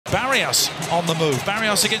Barrios on the move.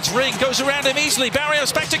 Barrios against Ring, goes around him easily.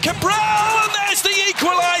 Barrios back to Cabral, and there's the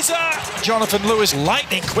equaliser. Jonathan Lewis,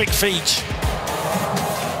 lightning quick feet.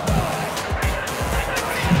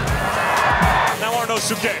 Now Arno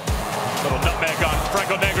Suke. Little nutmeg on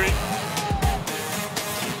Franco Negri.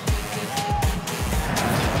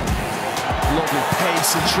 Lovely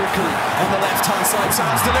pace and trickery on the left-hand side.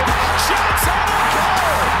 Sounds delivered. Shoots on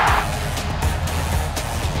goal!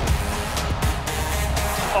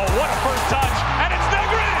 Oh, what a first touch, and it's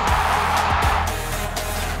Negri!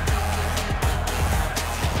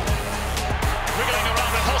 Wiggling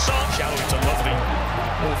around with Hosso. Shallow to lovely.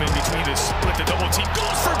 Move in between us, split the double team.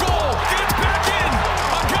 Goes for goal! Gets back in!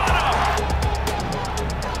 Agana!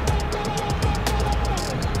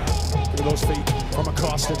 Look at those feet from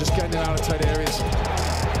Acosta, just getting it out of tight areas.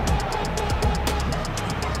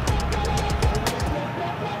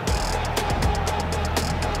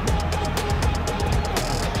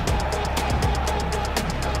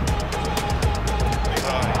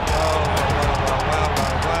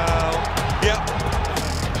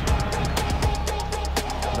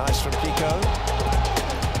 Nice from Kiko.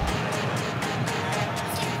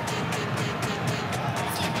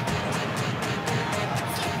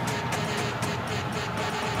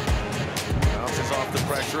 Bounces off the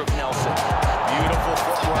pressure of Nelson. Beautiful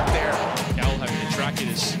footwork there. Cal having to track it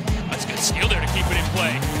is, that's good skill there to keep it in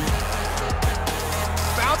play.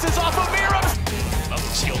 Bounces off of Miram. Lovely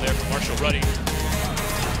skill there from Marshall Ruddy.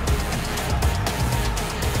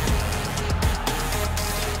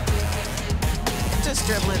 Just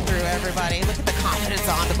dribbling through everybody. Look at the confidence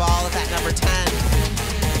on the ball of that number 10.